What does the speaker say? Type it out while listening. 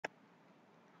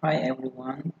Hi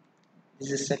everyone,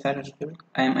 this is Sefer Ozturk.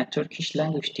 I am a Turkish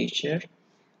language teacher.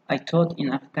 I taught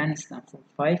in Afghanistan for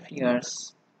 5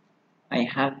 years. I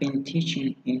have been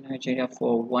teaching in Nigeria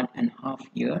for 1.5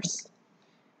 years.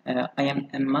 I am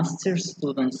a master's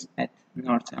student at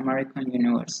North American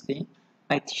University.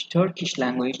 I teach Turkish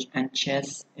language and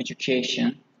chess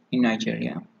education in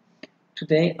Nigeria.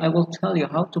 Today I will tell you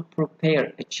how to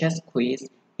prepare a chess quiz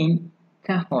in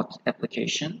Kahoot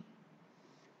application.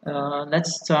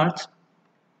 Let's start.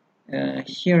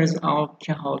 Here is our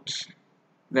Kahoot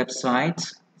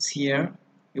website. It's here,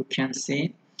 you can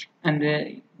see, and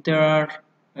there are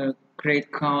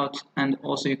create Kahoot, and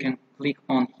also you can click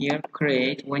on here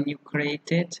create. When you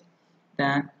create it,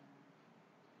 then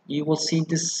you will see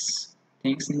this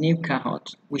things new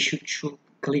Kahoot. We should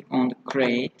click on the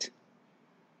create,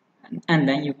 and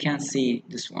then you can see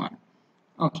this one.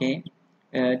 Okay,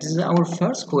 this is our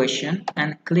first question,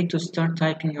 and click to start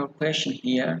typing your question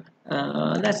here.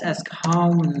 Let's ask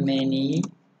how many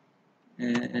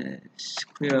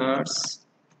squares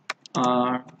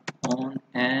are on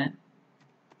a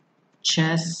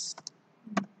chess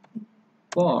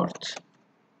board.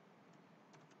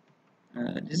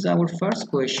 This is our first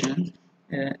question,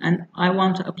 and I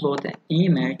want to upload an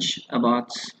image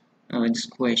about these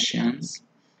questions.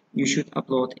 You should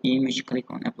upload image,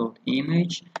 click on upload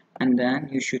image, and then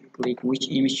you should click which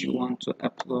image you want to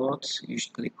upload. You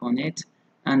should click on it,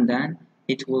 and then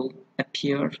it will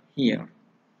appear here.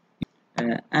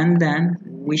 And then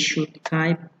we should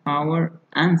type our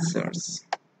answers.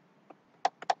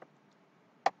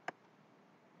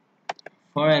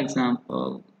 For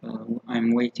example,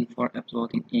 I'm waiting for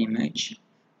uploading image.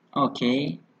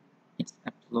 Okay, it's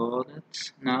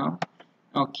uploaded now.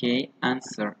 Okay,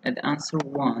 answer. At answer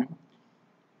 1,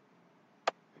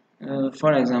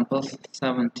 for example,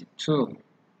 72.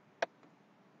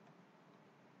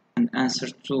 And answer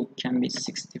 2 can be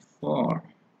 64.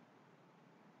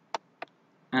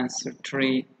 Answer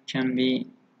 3 can be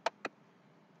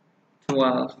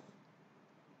 12.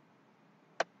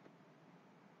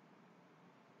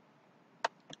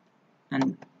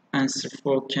 And answer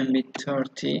 4 can be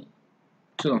 32.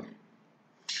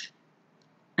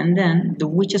 And then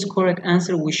which is correct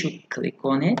answer, we should click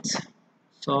on it.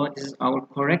 So this is our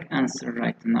correct answer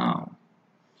right now.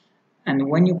 And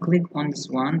when you click on this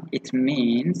one, it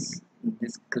means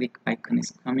this click icon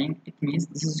is coming. It means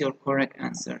this is your correct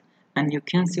answer. And you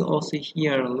can see also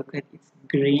here, look at its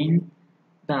green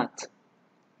dot,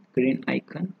 green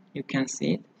icon. You can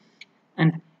see it.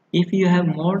 And if you have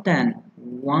more than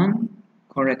one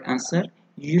correct answer,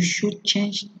 you should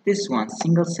change this one,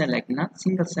 single select, not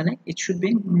single select. It should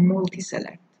be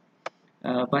multi-select.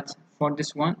 But for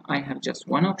this one, I have just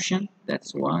one option.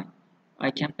 That's why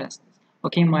I can pass this.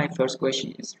 Okay, my first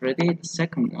question is ready. The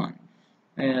second one.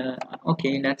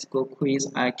 Okay, let's go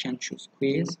quiz. I can choose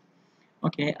quiz.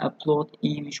 Okay, upload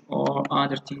image or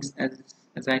other things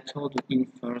as I told you in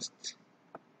first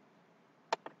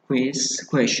quiz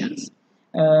questions.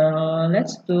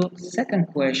 Let's do second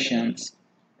questions.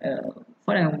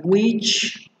 For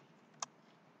which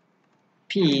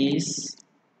piece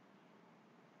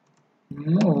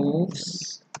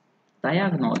moves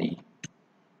diagonally?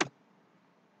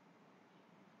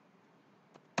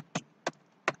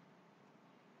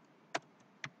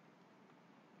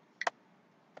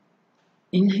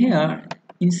 In here,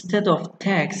 instead of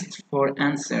text for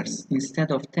answers,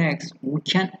 instead of text, we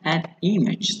can add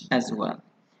images as well.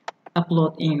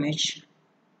 Upload image,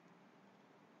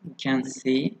 you can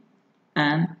see,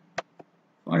 and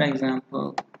for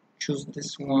example, choose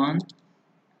this one,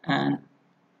 and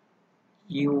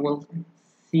you will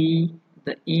see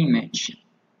the image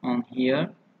on here.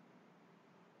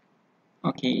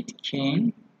 Okay, it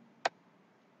came.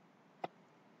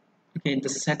 Okay, the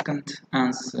second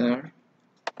answer,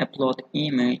 upload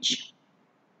image.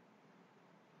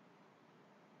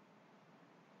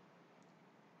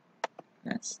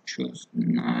 Let's choose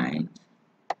night.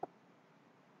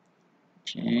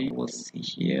 Okay, we'll see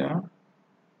here.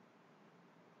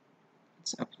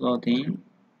 It's uploading.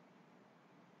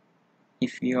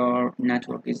 If your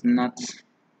network is not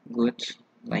good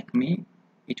like me,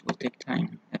 it will take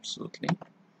time, absolutely.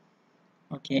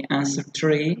 Okay, answer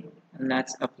 3.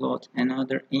 Let's upload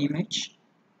another image.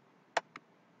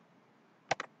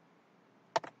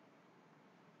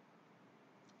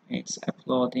 It's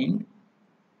uploading.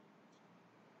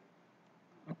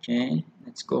 Okay,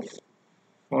 let's go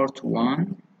fourth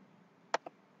one.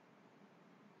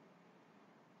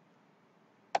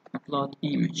 Upload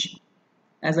image.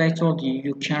 As I told you,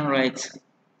 you can write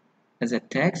as a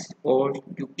text or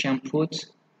you can put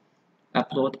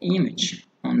upload image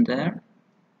on there.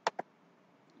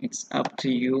 It's up to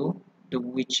you. The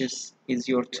witches is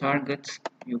your target.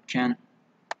 You can.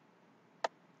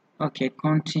 Okay,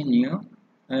 continue.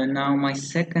 Now my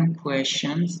second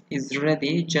question is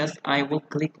ready. Just I will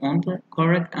click on the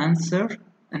correct answer,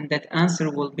 and that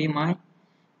answer will be my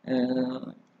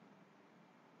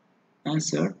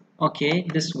answer. Okay,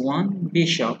 this one,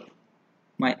 bishop.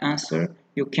 My answer,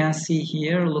 you can see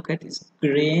here, look at this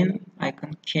green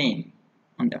icon came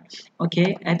on there.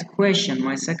 Okay, add question.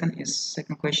 My second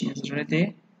question is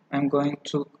ready. I'm going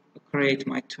to create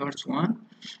my third one.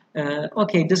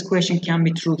 Okay, this question can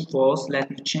be true false. Let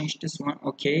me change this one.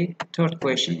 Okay, third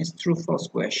question is true false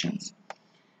questions.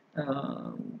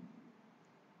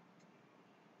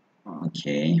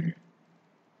 Okay,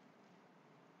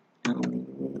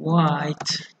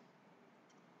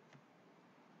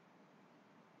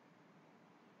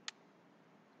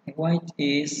 white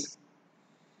is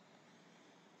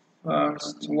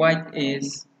first. White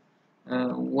is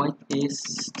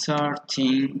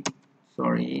starting.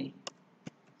 Sorry,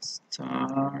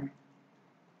 starting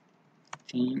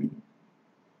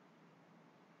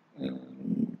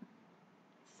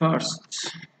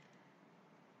first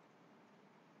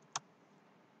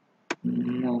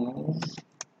move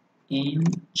in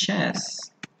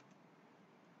chess.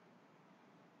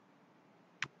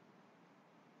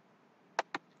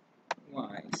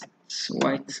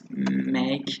 White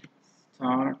make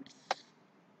start.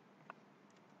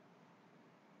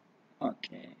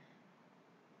 Okay.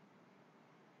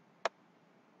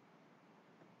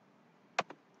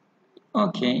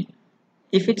 Okay.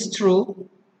 If it's true,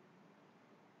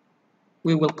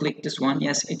 we will click this one.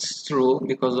 Yes, it's true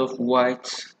because of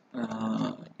white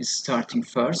is starting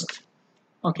first.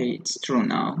 Okay, it's true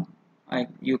now.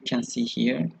 You can see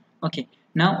here. Okay,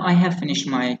 now I have finished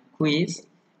my quiz.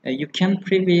 You can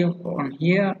preview on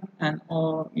here, and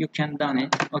or you can done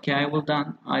it. Okay, I will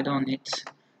done. I done it.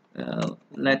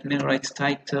 Let me write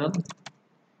title: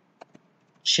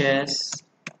 chess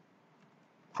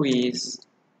quiz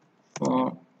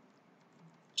for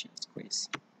chess quiz.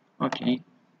 Okay,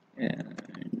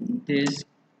 this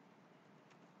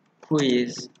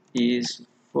quiz is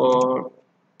for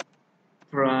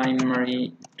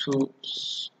primary 2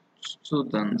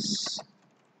 students,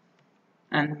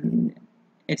 and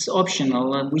it's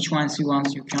optional. Which ones you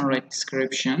want, you can write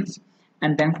descriptions,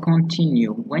 and then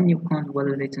continue. When you well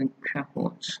written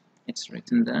Kahoot, it's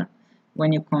written there.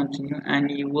 When you continue, and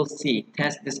you will see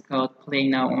test this code, play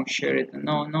now, or share it.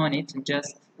 No need,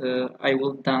 just I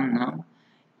will done now.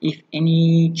 If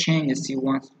any changes you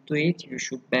want to do it, you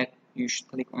should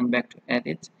click on back to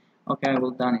edit. Okay, I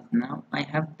will done it now. I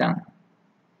have done,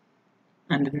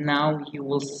 and now you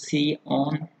will see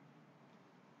on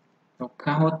your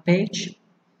Kahoot page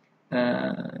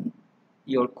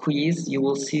your quiz. You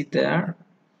will see there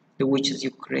the widgets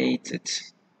you created.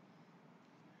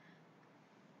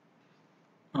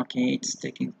 Okay, it's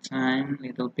taking time a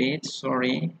little bit,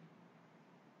 sorry.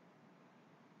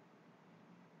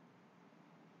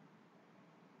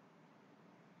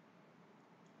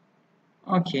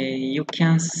 Okay, you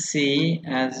can see,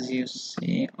 as you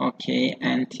see, okay,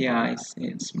 NTI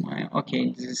is my,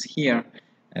 okay, this is here.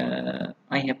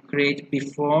 I have created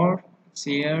before, it's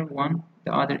here, one,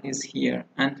 the other is here,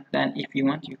 and then if you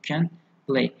want, you can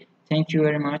play. Thank you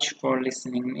very much for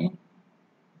listening me.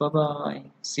 Bye bye,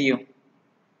 see you.